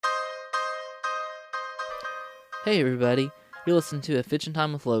Hey everybody, you're listening to A Fitchin'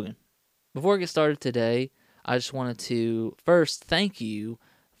 Time with Logan. Before I get started today, I just wanted to first thank you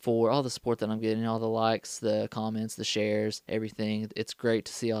for all the support that I'm getting, all the likes, the comments, the shares, everything. It's great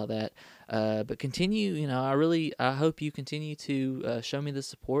to see all that. But continue, I hope you continue to show me the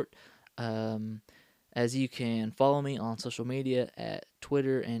support. Um, as you can follow me on social media at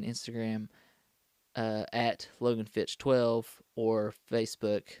Twitter and Instagram at LoganFitch12 or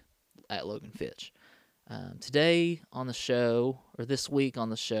Facebook at LoganFitch. Today on the show, or this week on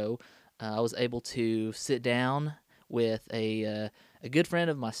the show, I was able to sit down with a good friend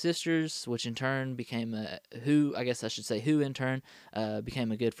of my sister's, which in turn became who in turn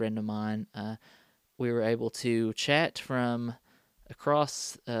became a good friend of mine. We were able to chat from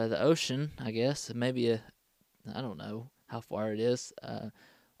across the ocean, I guess, I don't know how far it is,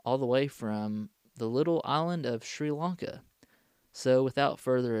 all the way from the little island of Sri Lanka. So without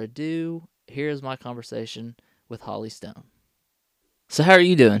further ado, here's my conversation with Holly Stone. So how are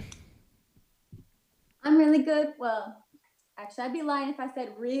you doing? I'm really good. Well, actually, I'd be lying if I said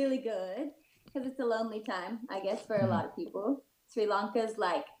really good because it's a lonely time, I guess, for a Mhm. lot of people. Sri Lanka's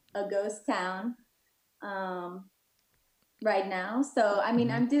like a ghost town um, right now. So, I mean,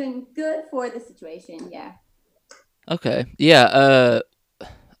 Mhm. I'm doing good for the situation. Yeah. Okay. Yeah.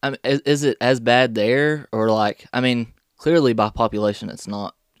 Is it as bad there, or like? I mean, clearly by population, it's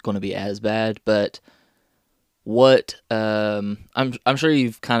not going to be as bad. But what? I'm sure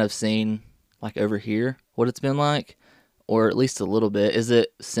you've kind of seen like over here what it's been like, or at least a little bit. Is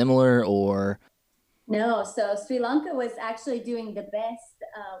it similar or? No, so Sri Lanka was actually doing the best,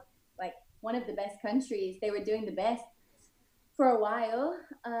 like one of the best countries. They were doing the best for a while.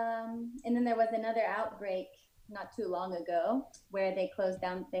 And then there was another outbreak not too long ago where they closed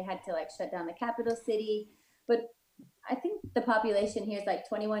down, they had to like shut down the capital city. But I think the population here is like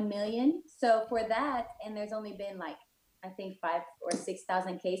 21 million. So for that, and there's only been like, I think 5 or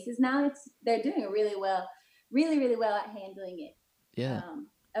 6,000 cases now, they're doing really well, really, really well at handling it. Yeah.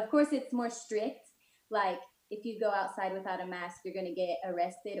 Of course, it's more strict. Like if you go outside without a mask, you're going to get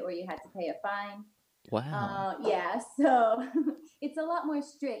arrested or you had to pay a fine. Wow. Yeah, so it's a lot more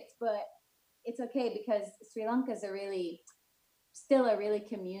strict, but it's okay because Sri Lanka is still a really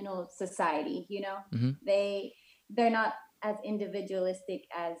communal society. Hmm. They're not as individualistic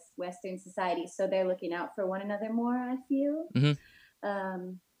as Western society, so they're looking out for one another more. I feel,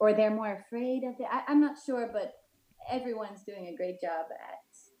 Hmm. or they're more afraid of it. I'm not sure, but everyone's doing a great job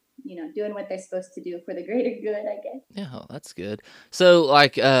at doing what they're supposed to do for the greater good. I guess. Yeah, oh, that's good. So,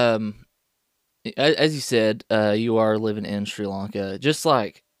 like, as you said, you are living in Sri Lanka. Just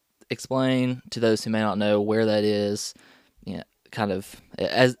like explain to those who may not know where that is. Yeah, kind of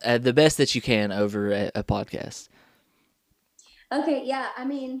as the best that you can over a podcast. Okay, yeah. I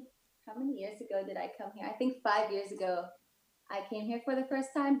mean, how many years ago did I come here? I think 5 years ago I came here for the first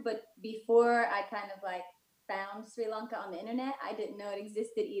time, but before I kind of like found Sri Lanka on the internet, I didn't know it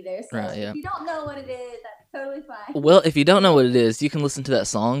existed either. So Right. if Yeah. you don't know what it is, that's totally fine. Well, if you don't know what it is, you can listen to that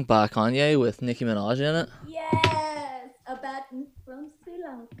song by Kanye with Nicki Minaj in it. Yes, about from Sri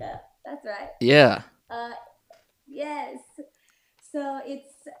Lanka. That's right. Yeah. Uh, yes. So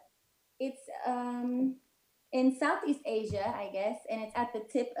it's in Southeast Asia, I guess, and it's at the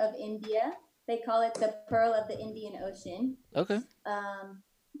tip of India. They call it the Pearl of the Indian Ocean. Okay. Um,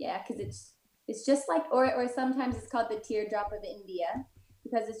 yeah, because it's just like, or sometimes it's called the teardrop of India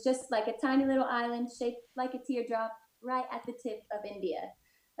because it's just like a tiny little island shaped like a teardrop right at the tip of India.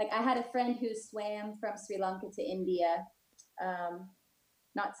 Like I had a friend who swam from Sri Lanka to India um,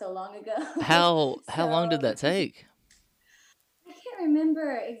 not so long ago. How long did So that take? I can't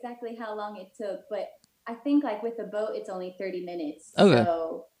remember exactly how long it took, but I think like with a boat it's only 30 minutes. Okay.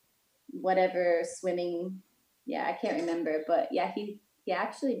 So whatever swimming, yeah, I can't remember, but yeah, he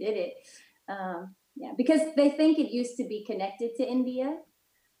actually did it. Yeah, because they think it used to be connected to India,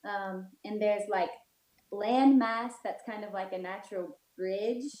 and there's like land mass that's kind of like a natural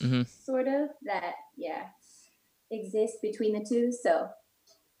bridge, Hmm. sort of that, yeah, exists between the two. So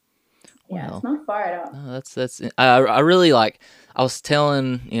yeah, it's Well, not far at all. no, that's I really like. I was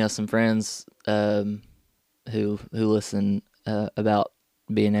telling some friends who listen about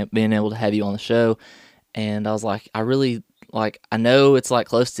being able to have you on the show, and I was like, I really like. I know it's like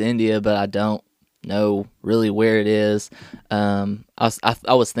close to India, but I don't know really where it is. I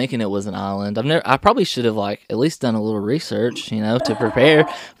was thinking it was an island. I probably should have like at least done a little research, to prepare,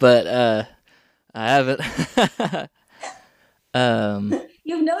 but I haven't. um,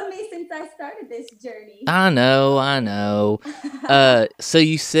 You've known me since I started this journey. I know, I know. So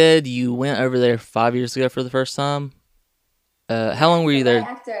you said you went over there 5 years ago for the first time. How Yeah, long were so you right there?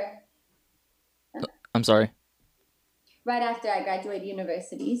 after I'm sorry. right after I graduated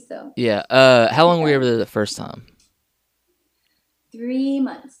university. So Yeah. I How took long were you a ever there the first time? 3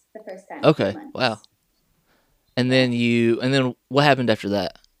 months the first time, three Okay. Wow. months. And Yeah. then and then what happened after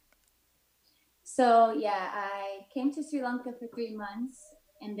that? So yeah, I came to Sri Lanka for 3 months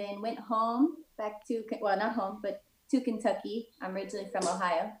and then went home back to, well, not home, but to Kentucky. I'm originally from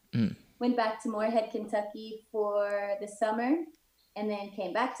Ohio. Mm. Went back to Moorhead, Kentucky for the summer, and then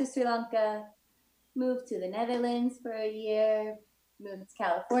came back to Sri Lanka, moved to the Netherlands for a year, moved to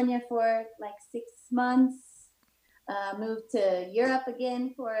California for like 6 months, moved to Europe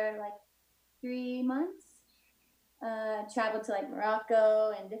again for like 3 months, traveled to like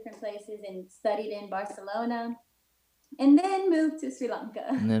Morocco and different places and studied in Barcelona, and then moved to Sri Lanka.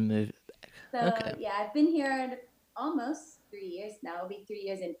 And then moved. Okay. So yeah, I've been here almost 3 years now. It'll be 3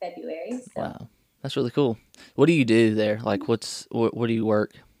 years in February. So Wow. That's really cool. What do you do there? Like, where do you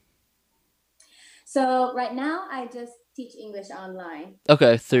work? so right now I just teach English online.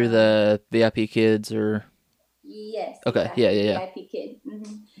 Okay, through Um, the VIP kids or yes, okay, yeah, exactly, yeah, yeah. VIP kid.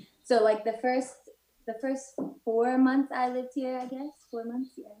 So like the first 4 months I lived here, I guess 4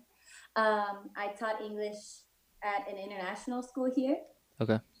 months. Yeah, I taught English at an international school here.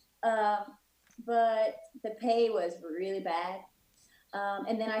 Okay, Um, but the pay was really bad.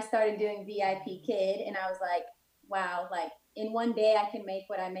 And then I started doing VIP Kid, and I was like, wow, like in one day I can make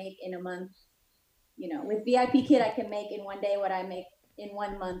what I make in a month. With VIP Kid, I can make in one day what I make in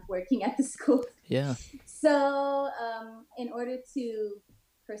 1 month working at the school. yeah. So, in order to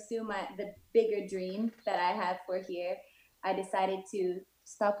pursue the bigger dream that I have for here, I decided to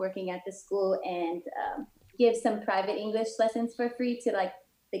stop working at the school and give some private English lessons for free to like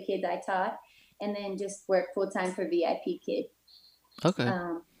the kids I taught, and then just work full time for VIP Kid. Okay.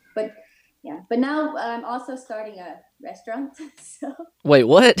 Um, but yeah, but now I'm also starting a restaurant. So Wait,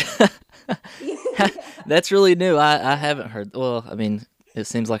 what? yeah, That's really new. I haven't heard. Well, I mean, it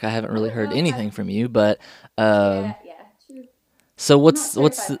seems like I haven't I really don't heard know if I've. anything from you, but Yeah, um, yeah, true. so I'm not sure if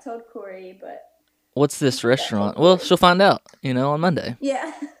what's I've told Corey, but what's I this think I told restaurant? Well, Corey. she'll find out, on Monday.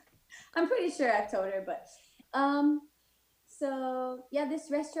 Yeah, I'm pretty sure I've told her, but um, so yeah, this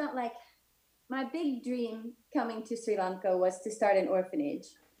restaurant, like my big dream coming to Sri Lanka was to start an orphanage,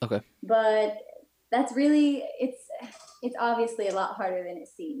 Okay. but that's really it's obviously a lot harder than it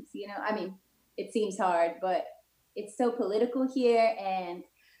seems. I mean, it seems hard, but it's so political here, and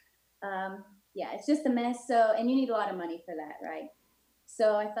um, yeah, it's just a mess. So, and you need a lot of money for that, right?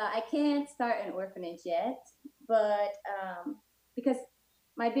 So I thought I can't start an orphanage yet, but because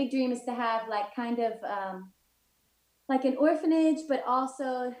my big dream is to have like kind of like an orphanage, but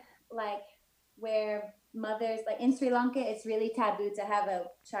also like where mothers, like in Sri Lanka, it's really taboo to have a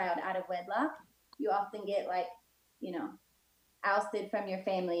child out of wedlock. You often get like, you know, ousted from your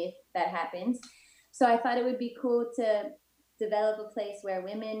family if that happens. So I thought it would be cool to develop a place where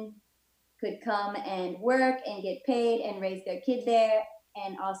women could come and work and get paid and raise their kid there,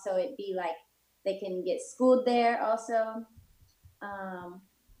 and also it'd be like they can get schooled there also. Um,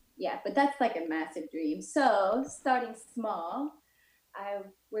 yeah, but that's like a massive dream. So starting small, I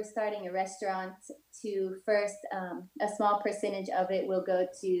we're starting a restaurant. To first, a small percentage of it will go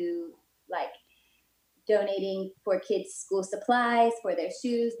to like donating for kids' school supplies, for their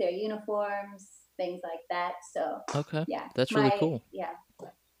shoes, their uniforms, things like that. So Okay. yeah, That's really cool.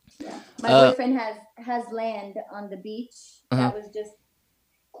 my Uh. boyfriend has land on the beach Uh-huh. that was just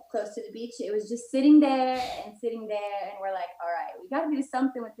close to the beach. It was just sitting there and sitting there, and we're like, all right, we got to do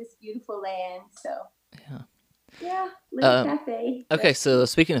something with this beautiful land. So Yeah. yeah, little Um. cafe Okay. So restaurant.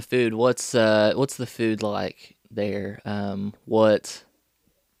 speaking of food, what's the food like there? How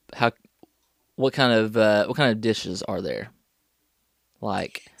what kind of dishes are there?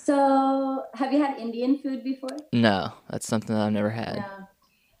 Like, So have you had Indian food before? no, that's something that I've never had.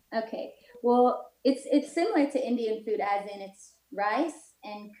 No. Okay. Well, it's similar to Indian food, as in it's rice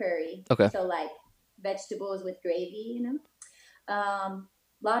and curry. Okay. So like vegetables with gravy,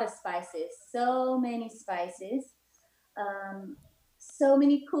 lot of spices, so many spices, so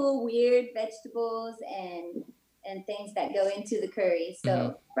many cool weird vegetables and things that go into the curry. Mm-hmm.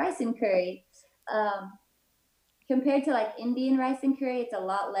 So rice and curry, um, compared to like Indian rice and curry, it's a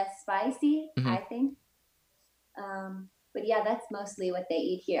lot less spicy, Mm-hmm. I think. But yeah, that's mostly what they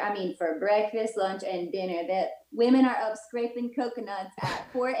eat here. I mean, for breakfast, lunch, and dinner, the women are up scraping coconuts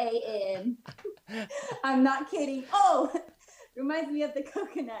at 4 a.m. I'm not kidding. Oh, reminds me of the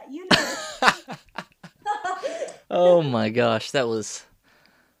coconut. You know. Oh my gosh, that was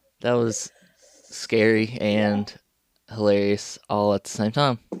scary Yeah, and hilarious all at the same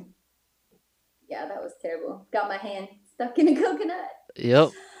time. yeah, that was terrible. Got my hand stuck in a coconut. Yep.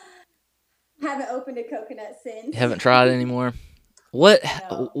 Haven't opened a coconut You since. haven't tried anymore. What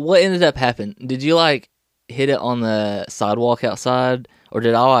No. what ended up happening? Did you like hit it on the sidewalk outside, or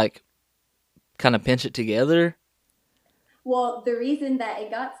did I like kind of pinch it together? Well, the reason that it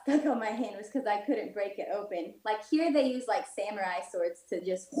got stuck on my hand was because I couldn't break it open. Like here, they use like samurai swords to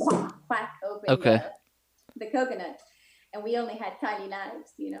just whack, whack open Okay. the coconut, and we only had tiny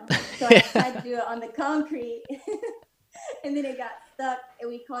knives, you know. So I tried to do it on the concrete, and then it got stuck, and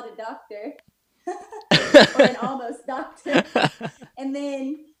we called a doctor or an almost doctor, and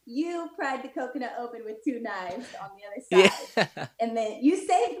then you pried the coconut open with two knives on the other side, Yeah, and then you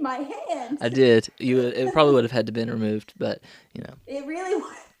saved my hand. I did. It probably would have had to been removed, but you know. It really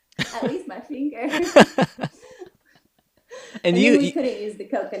was. At least my finger. And And then we couldn't use the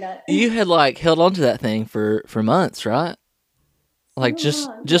coconut. you had like held on to that thing for months, right? So Like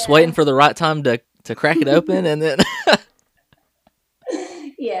long, just yeah. waiting for the right time to crack it open, and then.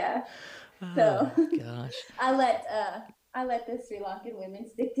 Yeah. Oh So gosh, I let the Sri Lankan women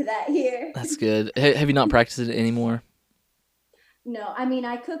stick to that here. that's good. Have you not practiced it anymore? No, I mean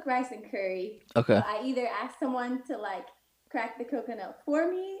I cook rice and curry. Okay. But I either ask someone to like crack the coconut for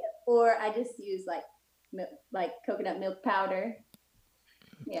me, or I just use like coconut milk powder.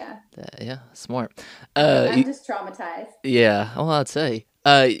 Yeah. Yeah, smart. I'm just traumatized. Yeah, well, I'd say.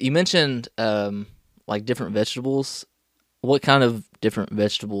 You mentioned like different vegetables. What kind of different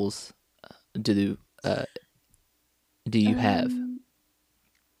vegetables do do you have?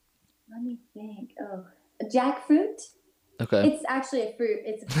 Let me think. Oh, jackfruit. Okay. It's actually a fruit.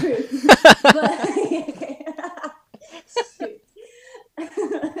 It's a fruit. But shoot.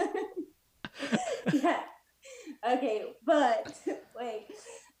 Yeah. Okay, but wait.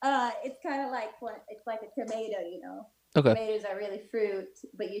 It's kind of like it's like a tomato, you know. Okay. Tomatoes are really fruit,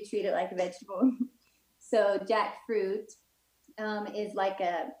 but you treat it like a vegetable. So jackfruit is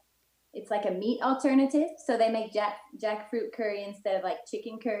it's like a meat alternative. So they make jackfruit curry instead of like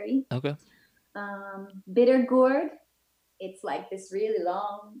chicken curry. Okay. Bitter gourd. It's like this really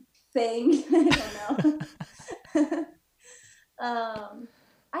long thing. I don't know.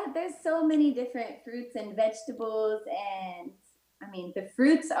 There's so many different fruits and vegetables, and I mean the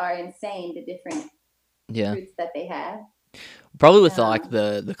fruits are insane. The different fruits that they have. Probably with like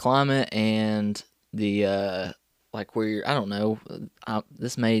the climate and the like where you're, I don't know.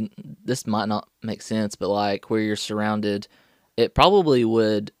 This might not make sense, but like where you're surrounded, it probably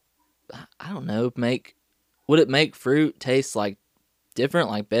would. I don't know. Would it make fruit taste like different,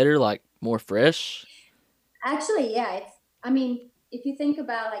 like better, like more fresh? Actually, yeah. I mean, if you think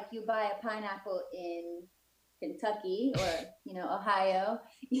about like you buy a pineapple in Kentucky or Ohio,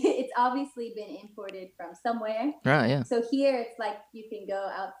 it's obviously been imported from somewhere. Right. Yeah. So here it's like you can go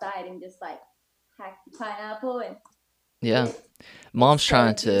outside and just like hack the pineapple and yeah. Mom's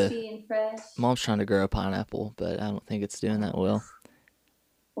trying juicy and fresh. Mom's trying to grow a pineapple, but I don't think it's doing that well.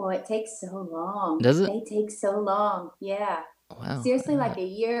 Well, it takes so long. Does it? They take so long. Yeah. Wow. Seriously, like a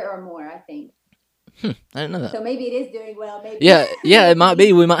year or more, I think. I didn't know that. So maybe it is doing well. Maybe. Yeah, it might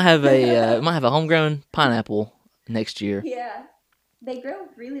be. We might have a homegrown pineapple next year. Yeah, they grow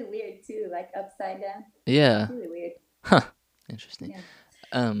really weird too, like upside down. Yeah. It's really weird. Huh. Interesting.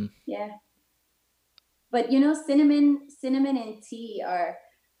 Yeah. Yeah. But cinnamon and tea are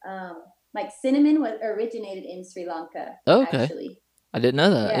like cinnamon was originated in Sri Lanka. Oh, okay. Actually. I didn't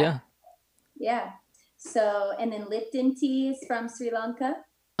know that. Yeah. Yeah. So and then Lipton tea is from Sri Lanka.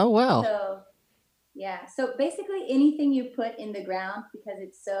 Oh wow. So yeah. So basically anything you put in the ground, because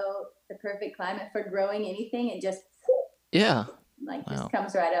it's so the perfect climate for growing anything, it just just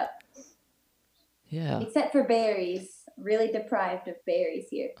comes right up. Yeah. Except for berries. Really deprived of berries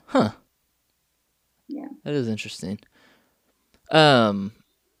here. Huh. Yeah. That is interesting.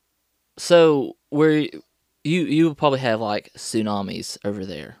 So where you probably have like tsunamis over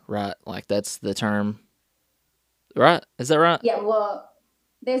there, right? Like that's the term, right? Is that right? Yeah. Well,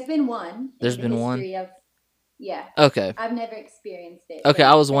 there's been one. There's been one. Yeah. Okay. I've never experienced it. Okay,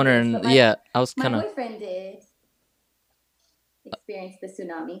 I was wondering. I was kind of. My boyfriend did experience the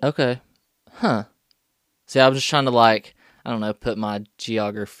tsunami. Okay. Huh. See, I was just trying to like, I don't know, put my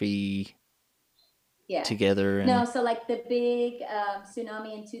geography together. And... No, so like the big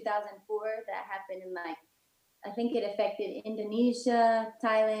tsunami in 2004 that happened in like, I think it affected Indonesia,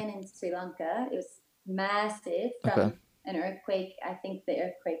 Thailand, and Sri Lanka. It was massive from an earthquake. I think the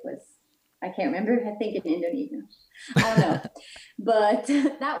earthquake was, I can't remember. I think in Indonesia. I don't know. But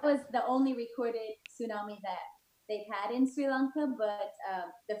that was the only recorded tsunami that they've had in Sri Lanka. But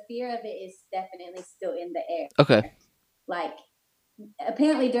the fear of it is definitely still in the air. Okay. Like,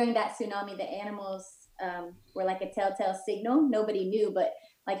 apparently during that tsunami, the animals were like a telltale signal. Nobody knew, but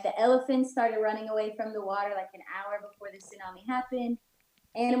Like the elephants started running away from the water like an hour before the tsunami happened.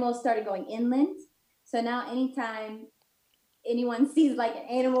 Animals started going inland. So now anytime anyone sees like an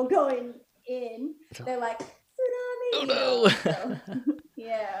animal going in, they're like, Oh tsunami, you know. no. So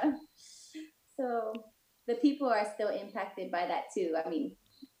yeah. So the people are still impacted by that too. I mean,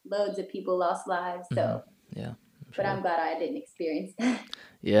 loads of people lost lives. So Yeah, but sure. I'm glad I didn't experience that.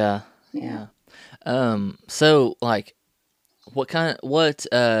 Yeah, Yeah. yeah. So like, what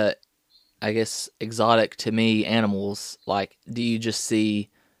I guess exotic to me animals like do you just see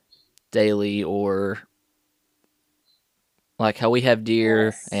daily, or like how we have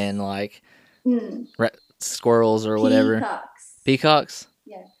deer and like Mm, squirrels or whatever? peacocks. Peacocks?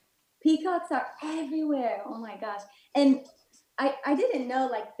 Yeah. Peacocks are everywhere. Oh my gosh. And I didn't know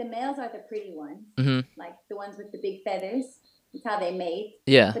like the males are the pretty ones, Mm-hmm. like the ones with the big feathers. It's how they mate.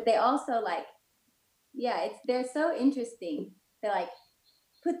 Yeah. But they also like, yeah, they're so interesting. They like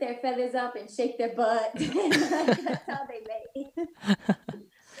put their feathers up and shake their butt. Like, that's how they mate.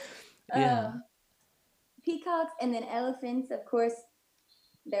 Yeah. um, Peacocks and then elephants, of course,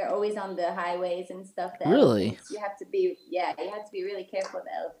 they're always on the highways and stuff. The Really? elephants, you have to be really careful of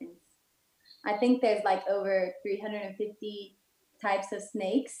the elephants. I think there's like over 350 types of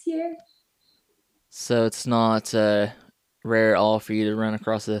snakes here. So it's not rare at all for you to run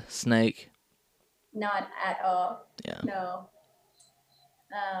across a snake? Not at all. Yeah. No.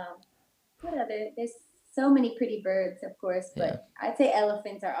 What other? There's so many pretty birds, of course, Yeah. but I'd say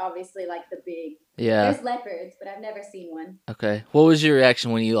elephants are obviously like the big. Yeah. There's leopards, but I've never seen one. Okay. What was your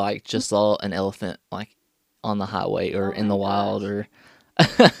reaction when you like just saw an elephant like on the highway or Oh in the my wild gosh. or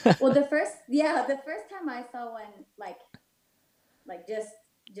Well, the first time I saw one like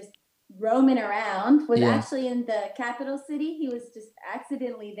just roaming around was Yeah. actually in the capital city. He was just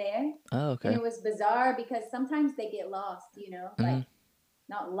accidentally there. Oh, And okay. it was bizarre because sometimes they get lost, like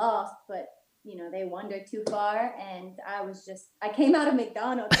not lost, but they wander too far. And I came out of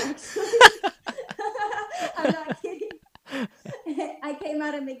McDonald's actually. I'm not kidding. I came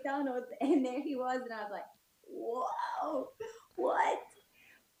out of McDonald's and there he was, and I was like, whoa, what?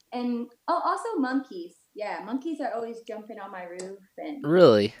 And also monkeys. Yeah, monkeys are always jumping on my roof and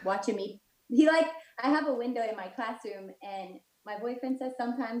Really? watching me. I have a window in my classroom, and my boyfriend says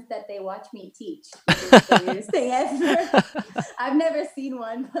sometimes that they watch me teach, which is the weirdest thing ever. I've never seen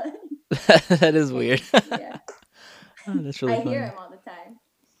one, but That is weird. yeah, Oh, that's really I hear funny. them all the time.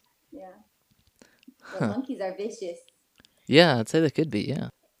 Yeah, but Huh. monkeys are vicious. Yeah, I'd say they could be, yeah.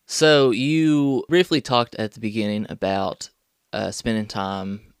 So you briefly talked at the beginning about spending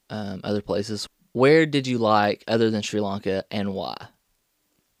time other places. Where did you like other than Sri Lanka, and why?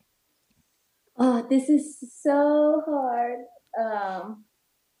 Oh, this is so hard. Um,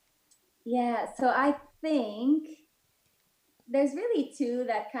 yeah, so I think there's really two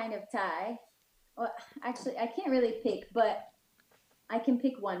that kind of tie. Well, actually, I can't really pick, but I can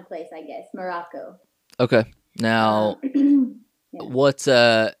pick one place, I guess. Morocco. Okay. Now, Yeah. what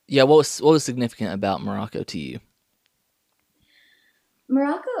was significant about Morocco to you?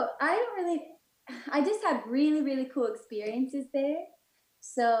 Morocco, I just had really, really cool experiences there.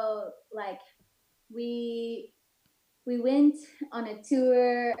 So, like, we we went on a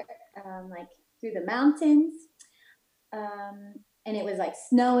tour, like through the mountains, and it was like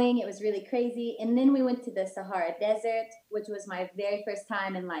snowing. It was really crazy. And then we went to the Sahara Desert, which was my very first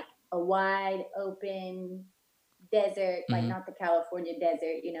time in like a wide open desert, like not the California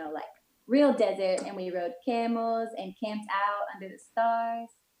desert, like real desert. And we rode camels and camped out under the stars.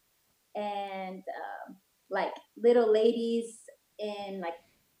 And like little ladies in like,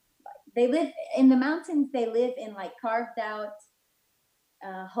 they live in the mountains, they live in like carved out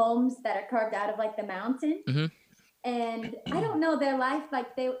homes that are carved out of like the mountain. Mm-hmm. And I don't know, their life,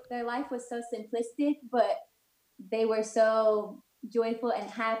 like their life was so simplistic, but they were so joyful and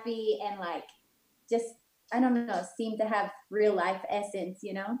happy, and like just, I don't know, seemed to have real life essence.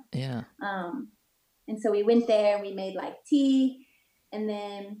 Yeah. And so we went there and we made like tea, and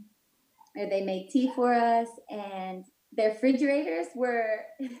then they made tea for us, and their refrigerators were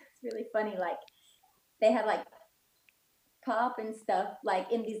it's really funny, like they had like pop and stuff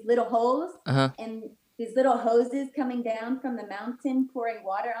like in these little holes, and these little hoses coming down from the mountain pouring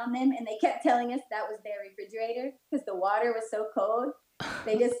water on them, and they kept telling us that was their refrigerator because the water was so cold.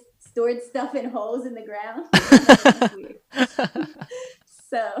 They just stored stuff in holes in the ground. Weird.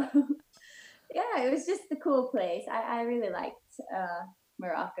 So yeah, it was just a cool place. I really liked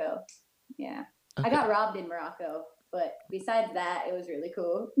Morocco. Yeah. Okay. I got robbed in Morocco, but besides that, it was really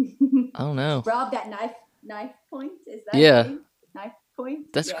cool. I don't know. Robbed at knife point? Is that Yeah. a thing? Knife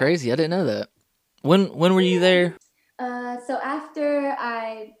point? That's Yeah. crazy. I didn't know that. When were you there? So after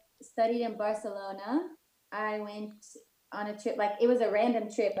I studied in Barcelona, I went on a trip. Like it was a random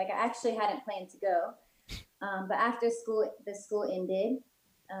trip. Like I actually hadn't planned to go. But after school, the school ended.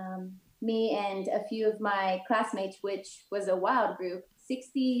 Me and a few of my classmates, which was a wild group,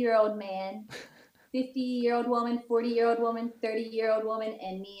 60-year-old man, 50-year-old woman, 40-year-old woman, 30-year-old woman,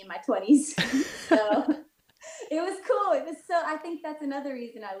 and me in my 20s. So it was cool. It was so, I think that's another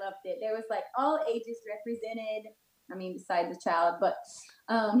reason I loved it. There was like all ages represented. I mean, besides a child, but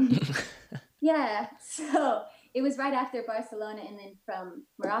yeah. So it was right after Barcelona. And then from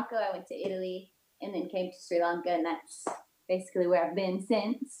Morocco, I went to Italy and then came to Sri Lanka. And that's basically where I've been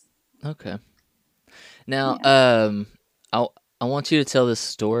since. Okay. Now, Yeah. I want you to tell this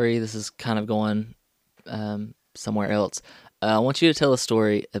story. This is kind of going somewhere else. I want you to tell a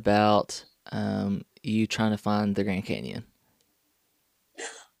story about you trying to find the Grand Canyon.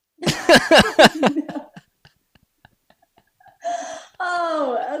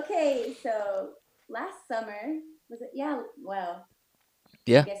 Oh, okay. So last summer, was it? Yeah, well, I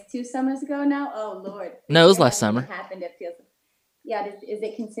Yeah. guess 2 summers ago now. Oh, Lord. The No, it was year last hasn't even summer. happened, it feels. Yeah, is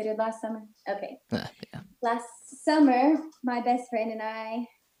it considered last summer? Okay. Yeah. Last summer, my best friend and I,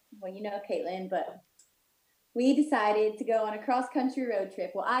 well, you know Caitlin, but we decided to go on a cross-country road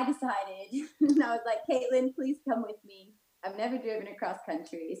trip. Well, I decided, and I was like, Caitlin, please come with me. I've never driven across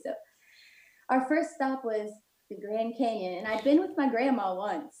country. So our first stop was the Grand Canyon, and I'd been with my grandma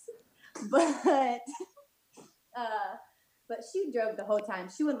once, but uh, but she drove the whole time.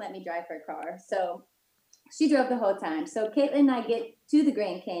 She wouldn't let me drive her car, so she drove the whole time. So Caitlin and I get to the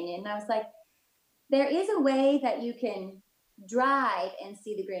Grand Canyon, and I was like, there is a way that you can drive and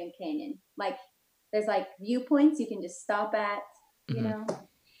see the Grand Canyon. Like there's like viewpoints you can just stop at, you know.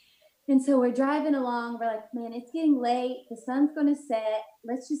 And so we're driving along. We're like, man, it's getting late. The sun's going to set.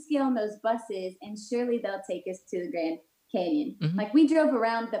 Let's just get on those buses, and surely they'll take us to the Grand Canyon. Mm-hmm. Like we drove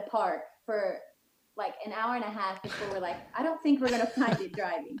around the park for like an hour and a half before we're like, I don't think we're going to find it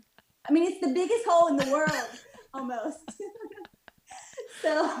driving. I mean, it's the biggest hole in the world, almost.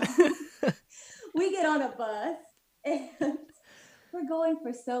 So we get on a bus, and we're going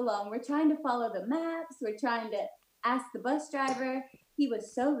for so long. We're trying to follow the maps. We're trying to ask the bus driver. He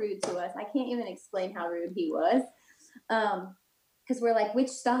was so rude to us. I can't even explain how rude he was. Because we're like, which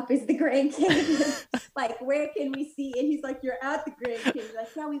stop is the Grand Canyon? Like, where can we see? And he's like, you're at the Grand Canyon. We're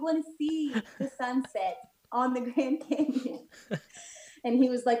like, yeah, we want to see the sunset on the Grand Canyon. And he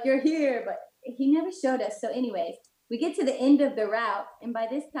was like, you're here, but he never showed us. So anyways, we get to the end of the route, and by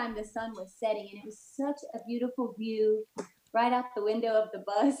this time the sun was setting, and it was such a beautiful view right out the window of the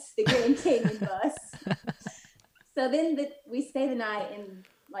bus, the Grand Canyon bus. So then we stay the night, and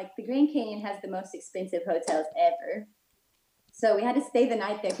like the Grand Canyon has the most expensive hotels ever. So we had to stay the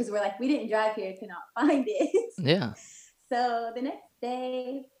night there because we're like, we didn't drive here to not find it. Yeah. So the next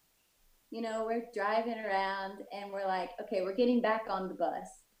day, you know, we're driving around, and we're like, okay, we're getting back on the bus.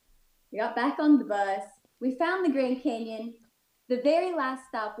 We got back on the bus. We found the Grand Canyon. The very last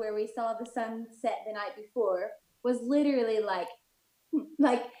stop where we saw the sunset the night before was literally like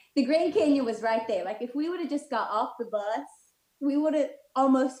the Grand Canyon was right there. Like if we would have just got off the bus, we would have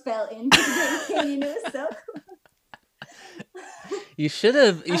almost fell into the Grand Canyon. It was so cool. You should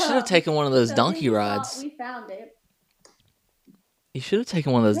have taken one of those donkey rides. We found it. You should have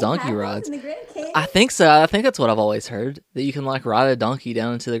taken one of those donkey rides. In the Grand Canyon? I think so. I think that's what I've always heard, that you can like ride a donkey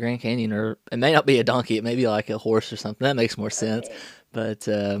down into the Grand Canyon, or it may not be a donkey, it may be like a horse or something. That makes more sense. Okay. But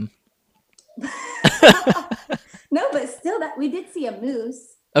no, but still, that we did see a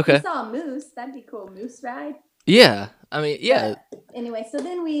moose. Okay. We saw a moose. That'd be cool. Moose ride. Yeah. I mean, yeah. But anyway, so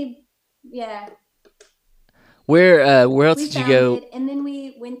then Where else did you go? It, and then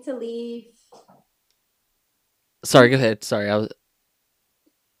we went to leave. Sorry, go ahead. Sorry,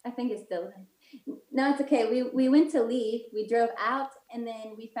 I think it's still. No, it's okay. We went to leave. We drove out, and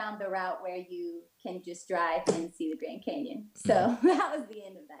then we found the route where you can just drive and see the Grand Canyon. So that was the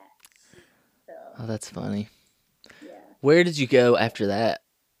end of that. So. Oh, that's funny. Yeah. Where did you go after that?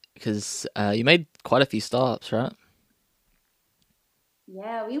 Because you made quite a few stops, right?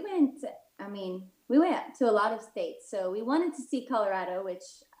 Yeah, we went to a lot of states. So we wanted to see Colorado, which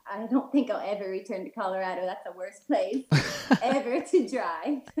I don't think I'll ever return to Colorado. That's the worst place ever to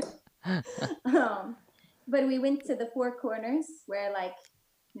drive. But we went to the Four Corners, where like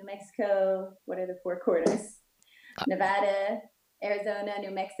New Mexico, what are the Four Corners? Nevada, Arizona,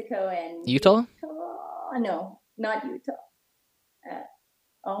 New Mexico, and Utah? No, not Utah.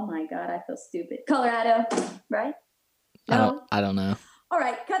 Oh my God, I feel stupid. Colorado, right? No? I don't know. All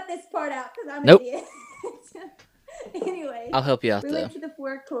right, cut this part out because I'm Nope. an idiot. Anyway, I'll help you out we though. went to the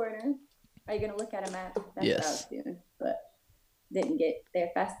Four Corners. Are you going to look at a map? That's yes. what I was doing. but didn't get there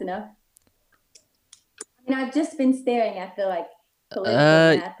fast enough. I mean, I've just been staring at the like political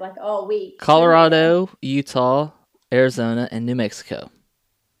map like all week. Colorado, Utah, Arizona, and New Mexico.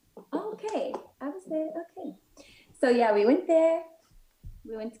 Okay, I was there. Okay, so yeah, we went there.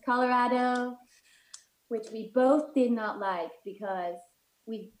 We went to Colorado, which we both did not like because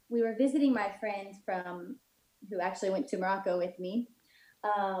we were visiting my friend from who actually went to Morocco with me.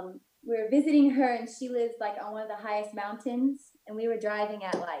 We were visiting her, and she lives like on one of the highest mountains, and we were driving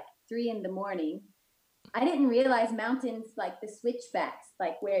at like 3 a.m. I didn't realize mountains like the switchbacks,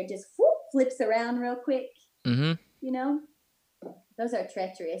 like where it just whoop, flips around real quick. Mm-hmm. You know, those are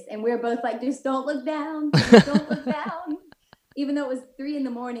treacherous, and we were both like, just don't look down, just don't look down. Even though it was 3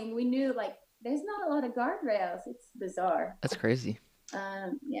 a.m, we knew like there's not a lot of guardrails. It's bizarre. That's crazy.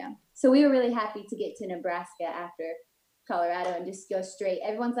 Yeah. So we were really happy to get to Nebraska after Colorado and just go straight.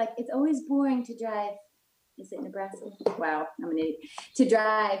 Everyone's like, it's always boring to drive. Is it Nebraska? Wow, I'm an idiot. To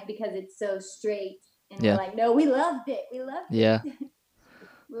drive because it's so straight. And we're like, no, we loved it. We loved it.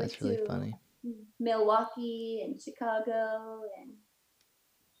 We That's really funny. Milwaukee and Chicago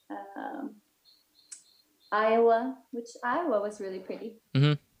and Iowa, which Iowa was really pretty.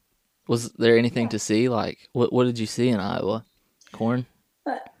 Mm-hmm. Was there anything to see? Like, what did you see in Iowa? Corn?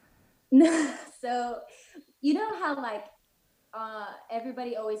 No. So, you know how like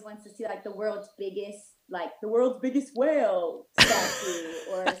everybody always wants to see like the world's biggest whale statue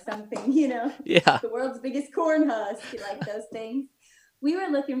or something, you know? Yeah. The world's biggest corn husk, like those things. We were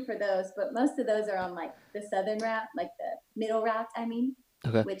looking for those, but most of those are on like the southern route, like the middle route, I mean.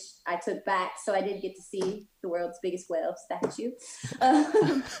 Okay. Which I took back, so I did get to see the world's biggest whale statue.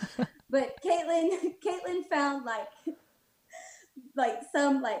 But Caitlin found like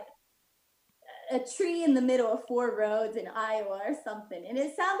some like a tree in the middle of 4 roads in Iowa or something, and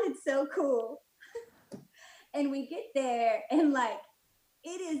it sounded so cool. And we get there, and like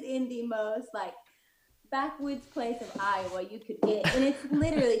it is in the most like backwoods place of Iowa you could get, and it's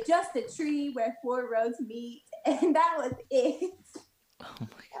literally just a tree where 4 roads meet, and that was it. Oh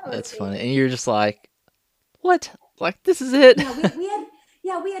my God, that's funny. And you're just like, what? Like, this is it?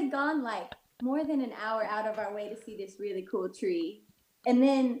 Yeah, we had gone like more than an hour out of our way to see this really cool tree. And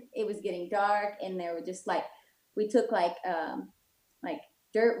then it was getting dark, and there were just like, we took like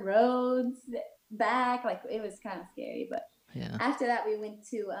dirt roads back. Like, it was kind of scary. But after that, we went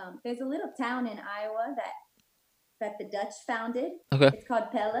to, there's a little town in Iowa that the Dutch founded. Okay. It's called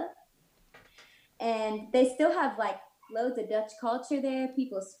Pella. And they still have like loads of Dutch culture there.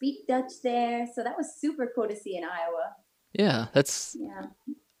 People speak Dutch there. So that was super cool to see in Iowa. Yeah, that's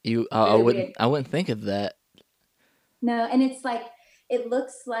I wouldn't think of that. No, and it's like it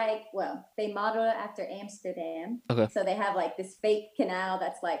looks like, well, they model it after Amsterdam. Okay. So they have like this fake canal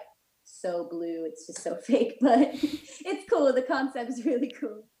that's like so blue, it's just so fake, but it's cool. The concept's really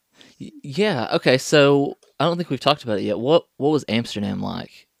cool. Yeah. Okay. So I don't think we've talked about it yet. What was Amsterdam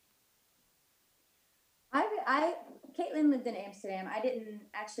like? Caitlin lived in Amsterdam. I didn't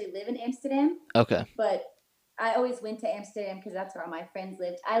actually live in Amsterdam. Okay. But I always went to Amsterdam because that's where all my friends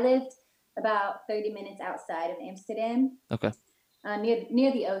lived. I lived about 30 minutes outside of Amsterdam. Okay.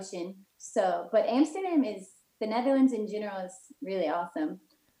 Near the ocean. So, but the Netherlands in general is really awesome.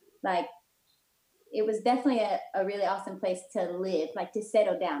 Like, it was definitely a really awesome place to live, like to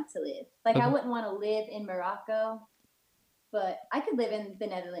settle down to live. Like, I wouldn't want to live in Morocco, but I could live in the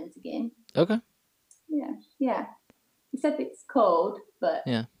Netherlands again. Okay. Yeah. Except it's cold, but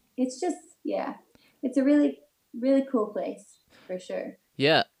it's just, it's a really, really cool place for sure.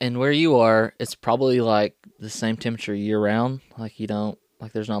 Yeah, and where you are, it's probably like the same temperature year round. Like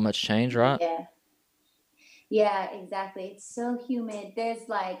there's not much change, right? Yeah, exactly. It's so humid. There's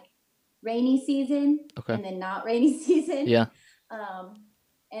like rainy season and then not rainy season. Yeah.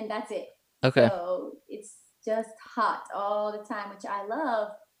 And that's it. Okay. So it's just hot all the time, which I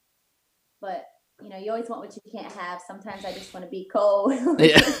love, but you know, you always want what you can't have. Sometimes I just want to be cold.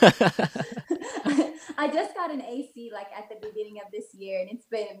 Yeah. I just got an AC like at the beginning of this year, and it's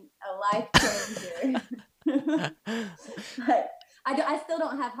been a life changer. But I still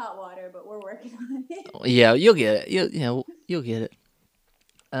don't have hot water, but we're working on it. Yeah, you'll get it. You'll get it.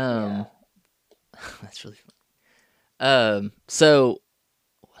 That's really fun. So,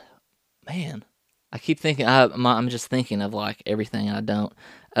 man, I keep thinking. I'm just thinking of like everything I don't.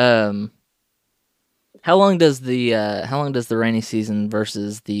 How long does the rainy season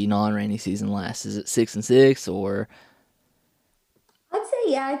versus the non-rainy season last? Is it 6 and 6 or?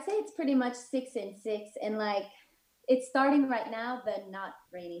 I'd say it's pretty much 6 and 6, and like it's starting right now, the not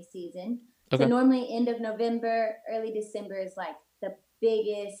rainy season. Okay. So normally end of November, early December is like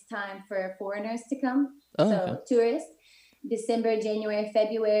biggest time for foreigners to come. Oh, okay. So tourists, December, January,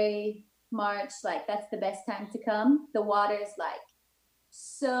 February, March, like that's the best time to come. The water's like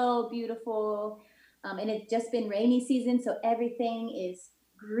so beautiful. And it's just been rainy season, so everything is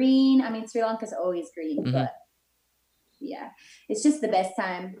green. I mean, Sri Lanka's always green, Mhm. but yeah, it's just the best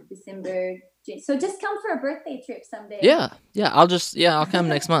time, December. So just come for a birthday trip someday. Yeah. I'll come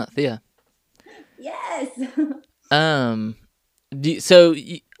next month. Yeah. Yes. So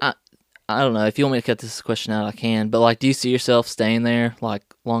I don't know if you want me to cut this question out, I can. But like, do you see yourself staying there like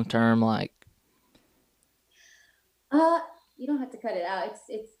long term? Like, You don't have to cut it out.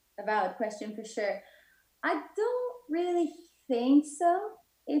 It's a valid question for sure. I don't really think so.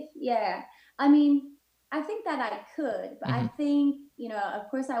 I mean, I think that I could, but I mhm, think, of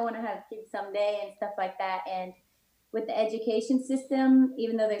course I want to have kids someday and stuff like that. And with the education system,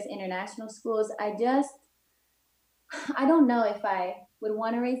 even though there's international schools, I don't know if I would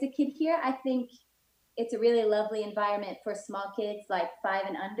want to raise a kid here. I think it's a really lovely environment for small kids, like 5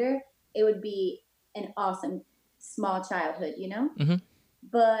 and under. It would be an awesome small childhood, mhm.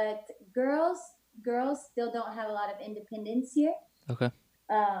 But girls, girls still don't have a lot of independence here. Okay.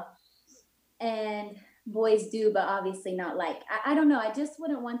 Um, and boys do, but obviously not like I don't know. I just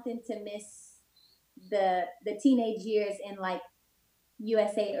wouldn't want them to miss the teenage years in like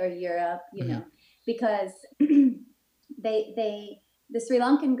USA or Europe, because they the Sri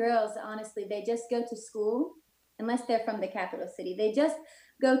Lankan girls, honestly, they just go to school unless they're from the capital city. They just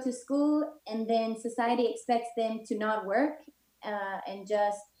go to school, and then society expects them to not work and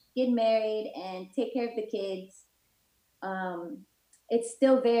just get married and take care of the kids. Um, it's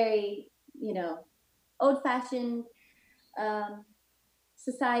still very, old fashioned um,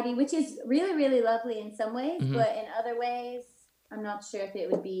 society, which is really, really lovely in some ways, Mhm. but in other ways, I'm not sure if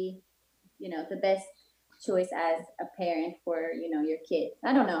it would be, the best choice as a parent for, your kid.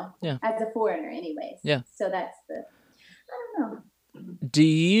 I don't know. Yeah. As a foreigner, anyways. Yeah. So that's I don't know. Do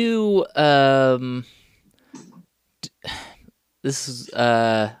you this is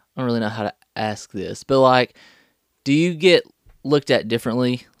I don't really know how to ask this, but like, do you get looked at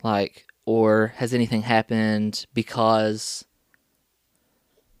differently, like, or has anything happened because?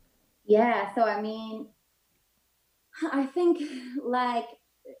 Yeah. So, I mean, I think like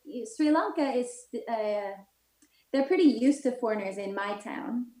Sri Lanka is, they're pretty used to foreigners in my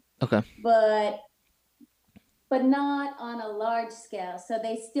town, Okay. but not on a large scale. So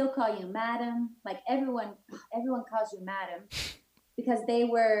they still call you madam. Like everyone calls you madam because they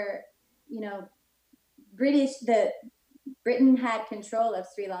were, you know, British. The Britain had control of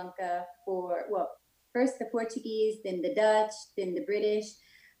Sri Lanka for, well, first the Portuguese, then the Dutch, then the British,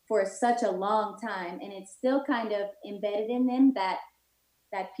 for such a long time, and it's still kind of embedded in them that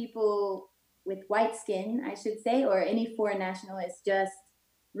people with white skin, I should say, or any foreign national is just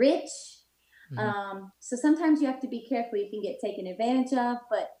rich. Mhm. So sometimes you have to be careful. You can get taken advantage of,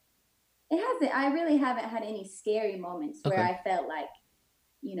 but it hasn't. I really haven't had any scary moments where Okay. I felt like,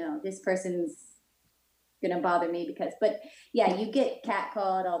 this person's gonna bother me because. But yeah, you get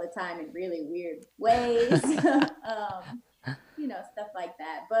catcalled all the time in really weird ways, stuff like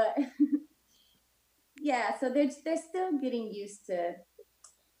that. But yeah, so they're still getting used to,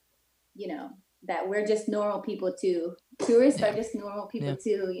 that we're just normal people too. Tourists Yeah. are just normal people Yeah.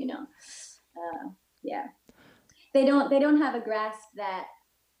 too. Yeah, they don't have a grasp that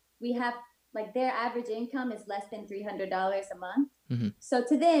we have, like their average income is less than $300 a month. Mhm. So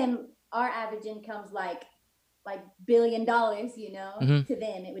to them, our average income's like $1 billion. Mhm. To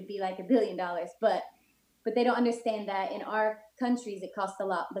them it would be like $1 billion, but they don't understand that in our countries it costs a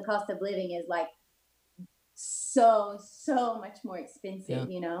lot. The cost of living is like so much more expensive.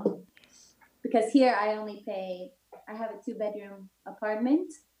 Yeah. Because here I have a 2-bedroom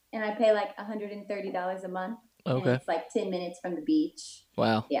apartment, and I pay like $130 a month, and Okay. it's like 10 minutes from the beach.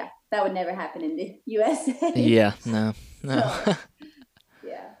 Wow. Yeah, that would never happen in the USA. Yeah. No. No. So,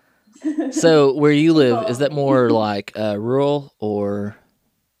 yeah. So where you If live, is that more only. like rural or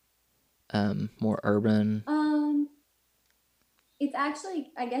more urban? It's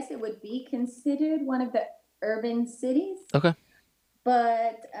actually, I guess it would be considered one of the urban cities, Okay.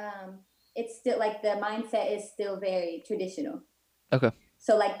 but it's still like the mindset is still very traditional. Okay.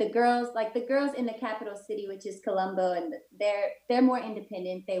 So like the girls in the capital city, which is Colombo, and they're more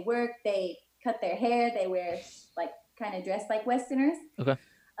independent. They work, they cut their hair, they wear like kind of dress like Westerners. Okay.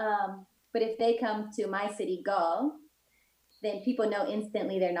 But if they come to my city, Gaul, then people know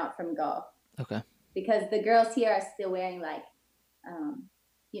instantly they're not from Gaul, Okay. because the girls here are still wearing like,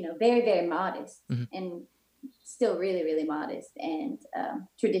 very, very modest, Mhm. and still really, really modest and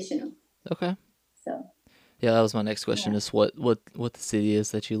traditional. Okay. So Yeah, that was my next question. Yeah, Is what the city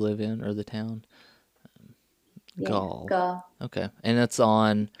is that you live in or the town? yeah, Gall. go, Okay, and it's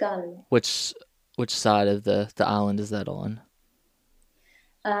on go. which which side of the island is that on?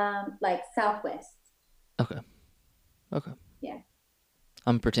 Like Southwest. Okay, okay. Yeah,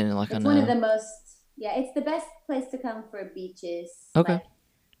 I'm pretending like I it's one of know. the most. Yeah, it's the best place to come for beaches. Okay. Like,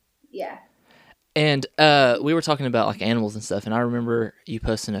 yeah. And we were talking about like animals and stuff, and I remember you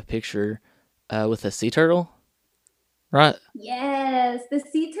posting a picture with a sea turtle, right? Yes, the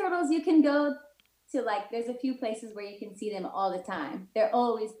sea turtles you can go to, like there's a few places where you can see them all the time. They're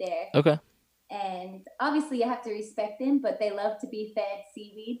always there. Okay. And obviously you have to respect them, but they love to be fed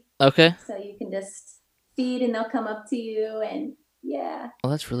seaweed. Okay. So you can just feed and they'll come up to you and yeah.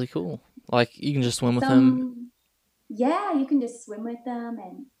 Well, that's really cool. Like you can just swim with them. Some yeah, you can just swim with them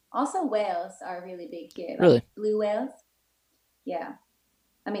and also whales are really big here, like Really? blue whales. Yeah.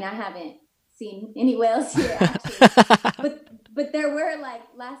 I mean, I haven't seen any whales here actually, but there were like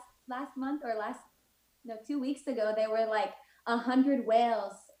last month or last no 2 weeks ago there were like 100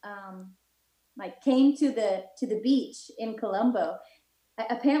 whales like came to the beach in Colombo.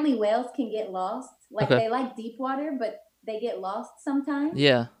 Apparently, whales can get lost. Like Okay. they like deep water, but they get lost sometimes.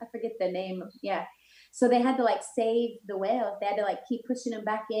 Yeah. I forget the name. Yeah. So they had to like save the whales. They had to like keep pushing them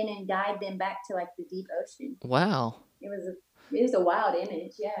back in and guide them back to like the deep ocean. Wow. It was a wild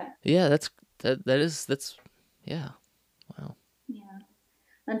image. Yeah. Yeah, that's yeah. Wow. Yeah.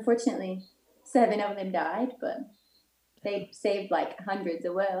 Unfortunately, 7 of them died, but they saved like hundreds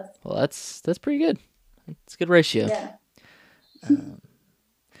of whales. Well, that's pretty good. It's a good ratio. Yeah. Um,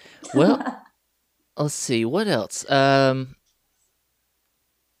 well, let's see what else.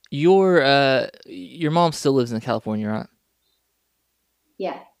 Your mom still lives in California, right?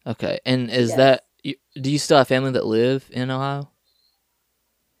 Yeah, Okay, and she is does. that do you still have family that live in Ohio?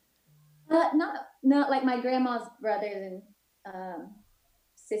 Not like my grandma's brothers and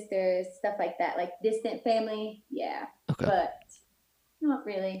sisters, stuff like that, like distant family. Yeah, Okay. but not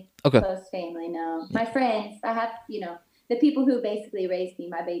really Okay. close family. No, Yeah. my friends. I have the people who basically raised me.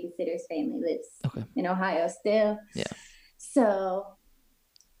 My babysitter's family lives Okay. in Ohio still. Yeah. So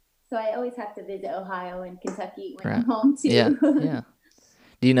I always have to visit Ohio and Kentucky when Right. I'm home too. Yeah. Yeah.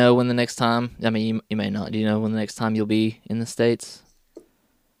 Do you know when the next time? I mean, you may not. Do you know when the next time you'll be in the States?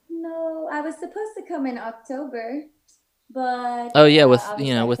 No, I was supposed to come in October, but Oh yeah, with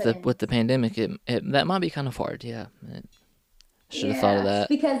obviously I with couldn't. the pandemic, it that might be kind of hard. Yeah, should have thought of Yeah, that.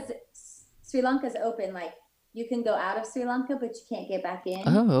 because Sri Lanka's open. Like you can go out of Sri Lanka, but you can't get back in.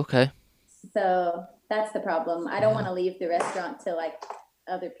 Oh, okay. So that's the problem. I don't Yeah. want to leave the restaurant to like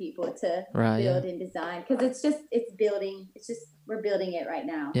other people to Right. Yeah. build and design because it's building. It's just we're building it right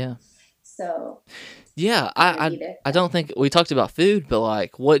now. Yeah. So Yeah. I want to be there. I don't think we talked about food, but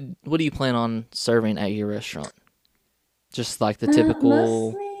like, what do you plan on serving at your restaurant? Just like the typical.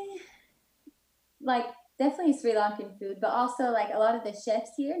 Mostly like definitely Sri Lankan food, but also like a lot of the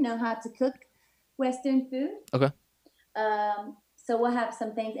chefs here know how to cook Western food. Okay. So we'll have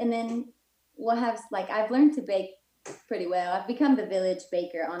some things, and then we'll have like I've learned to bake pretty well. I've become the village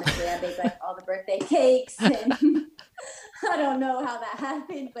baker. Honestly, I bake like all the birthday cakes, and I don't know how that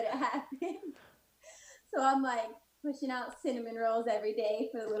happened, but it happened. So I'm like pushing out cinnamon rolls every day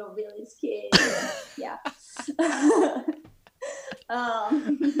for the little village kids. Yeah.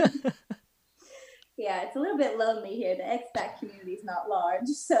 um, yeah, it's a little bit lonely here. The expat community is not large,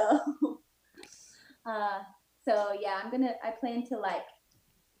 so yeah, I plan to like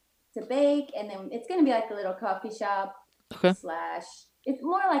to bake, and then it's gonna be like a little coffee shop Okay. slash. It's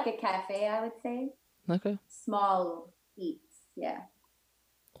more like a cafe, I would say. Okay. Small eats, yeah.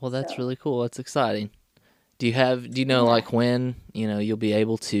 Well, that's So really cool. That's exciting. Do you know yeah, like when, you'll be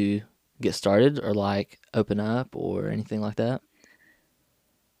able to get started or like open up or anything like that?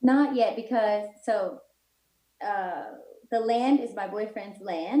 not yet because the land is my boyfriend's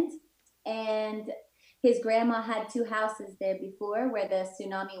land, and his grandma had 2 houses there before where the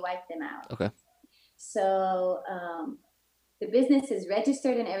tsunami wiped them out. Okay. So the business is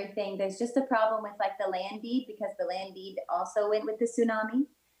registered and everything. There's just a problem with like the land deed because the land deed also went with the tsunami.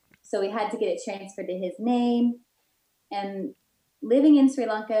 So we had to get it transferred to his name. And living in Sri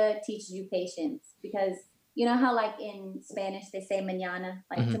Lanka teaches you patience because you know how like in Spanish they say mañana,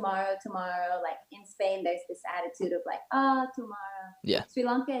 like tomorrow, tomorrow. Like in Spain, there's this attitude of like, tomorrow. Yeah. Sri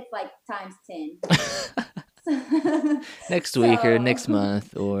Lanka, it's like times 10. Next week or next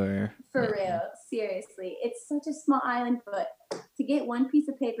month or for real, seriously, it's such a small island, but to get one piece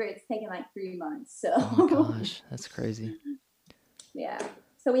of paper, it's taken like 3 months. So oh my gosh, that's crazy. Yeah,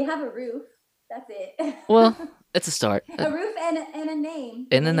 so we have a roof. That's it. Well, it's a start. A roof and a name.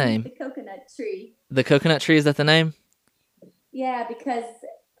 And a name. The coconut tree. The coconut tree, is that the name? Yeah, because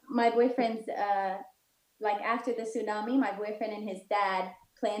my boyfriend's like after the tsunami, my boyfriend and his dad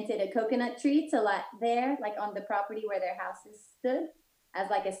planted a coconut tree to like there, like on the property where their houses stood, as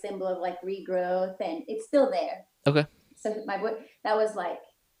like a symbol of like regrowth, and it's still there. Okay. So my boy, that was like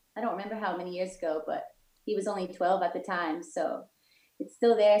I don't remember how many years ago, but he was only 12 at the time, so it's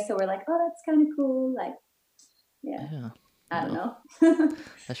still there. So we're like, oh, that's kind of cool. Like, yeah, Yeah. I don't Well, know.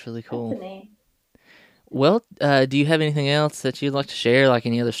 that's really That's the cool. name. Well, do you have anything else that you'd like to share, like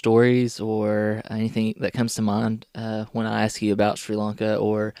any other stories or anything that comes to mind when I ask you about Sri Lanka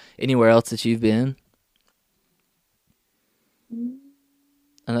or anywhere else that you've been?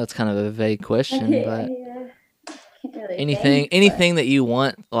 I know it's kind of a vague question, but I can't really anything think, but anything that you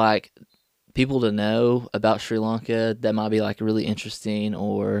want like people to know about Sri Lanka that might be like really interesting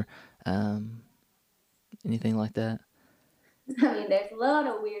or um, anything like that. I mean, there's a lot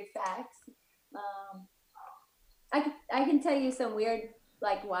of weird facts. Um, I can tell you some weird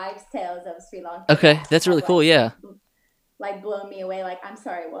like wives' tales of Sri Lanka Okay, that that's have really cool. Yeah. like blown me away. Like, I'm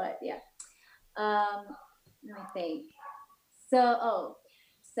sorry, what? Yeah. Um, Let me think. Oh,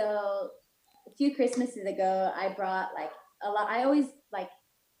 so a few Christmases ago, I brought like a lot. I always like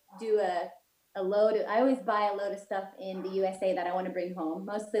do a load. I always buy a load of stuff in the USA that I want to bring home,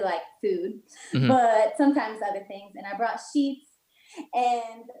 mostly like food, Hmm. but sometimes other things. And I brought sheets,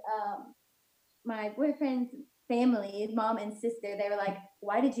 and my boyfriend's family, mom and sister, they were like,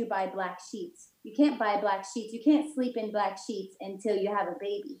 "Why did you buy black sheets? You can't buy black sheets. You can't sleep in black sheets until you have a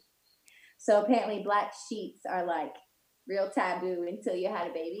baby." So apparently, black sheets are like real taboo until you had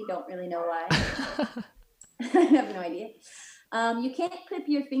a baby. Don't really know why. I have no idea. You can't clip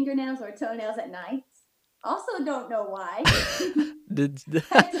your fingernails or toenails at night. Also, don't know why. Did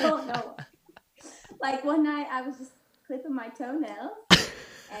I don't know. Like one night, I was just clipping my toenails,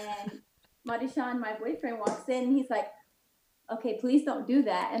 and Madishan, my boyfriend, walks in, and he's like, "Okay, please don't do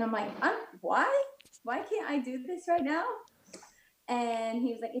that." And I'm like, "Why? Why can't I do this right now?" And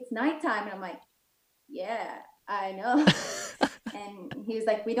he was like, "It's nighttime," and I'm like, "Yeah, I know." And he was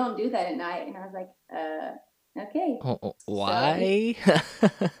like, "We don't do that at night," and I was like, "Okay." So Why?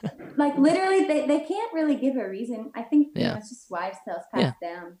 like literally they can't really give a reason. I think Yeah. it's just wives' tales Yeah. passed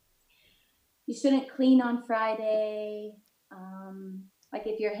down. You shouldn't clean on Friday. Like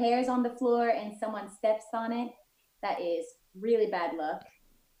if your hair's on the floor and someone steps on it, that is really bad luck.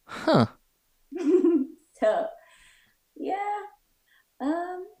 Huh. So yeah,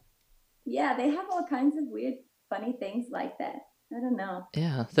 um, yeah, they have all kinds of weird, funny things like that. I don't know.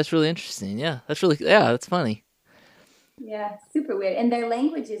 Yeah, that's really interesting. Yeah, that's funny. Yeah, super weird. And their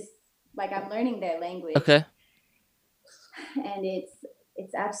language is like I'm learning their language, Okay. and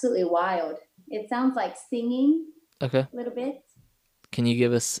it's absolutely wild. It sounds like singing Okay. a little bit. Can you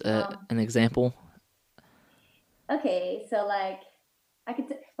give us Um, an example? okay, so like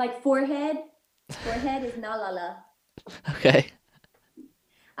like forehead. Forehead is nalala. Okay.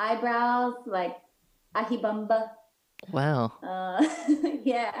 Eyebrows like ahibamba. Wow.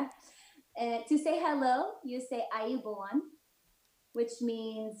 Yeah. And to say hello, you say ayubuan, which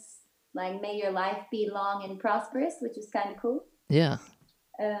means like may your life be long and prosperous, which is kind of cool. Yeah.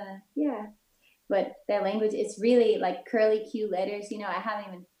 Yeah. But their language is really like curly Q letters. You know, I haven't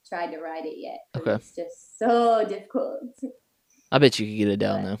even tried to write it yet because Okay. it's just so difficult. I bet you could get it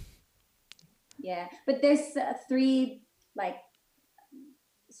down But though. yeah, but there's three like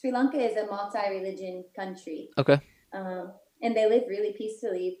Sri Lanka is a multi-religion country, Okay. and they live really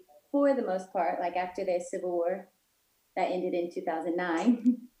peacefully for the most part. Like after their civil war that ended in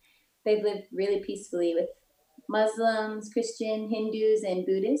 2009, they've lived really peacefully with Muslims, Christian, Hindus, and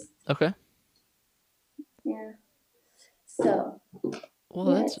Buddhists. Okay. Yeah. So Well,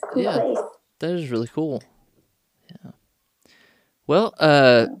 yeah, that's it's a cool place. that is really cool. Yeah. Well,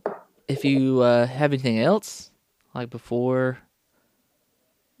 So, if you have anything else like before,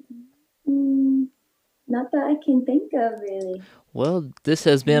 not that I can think of really. well, this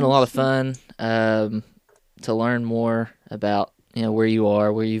has been a lot of fun to learn more about where you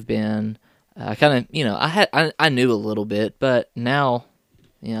are, where you've been. I kind of I knew a little bit, but now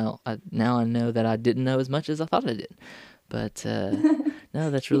now I know that I didn't know as much as I thought I did. But no,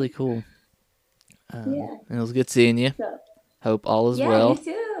 that's really cool. Yeah. And it was good seeing you. So Hope all is yeah, you well.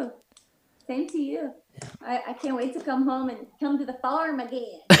 too. Same to you. I can't wait to come home and come to the farm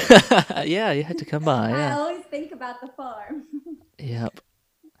again. Yeah, you had to come by. I Yeah. always think about the farm. Yep.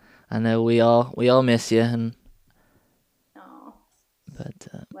 I know we all miss you, and Oh, but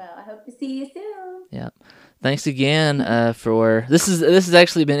well, I hope to see you soon. yeah. Thanks again for this has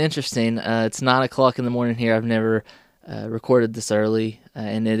actually been interesting. It's 9 o'clock in the morning here. I've never recorded this early,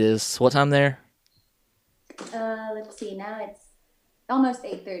 and it is what time there? Let's see. Now it's almost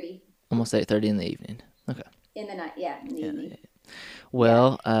 8:30 Almost 8:30 in the evening. Okay. in the night. Yeah, in the evening. Yeah. Yeah.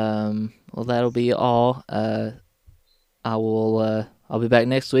 Well, that'll be all. I'll be back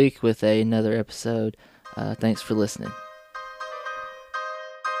next week with another episode. Thanks for listening.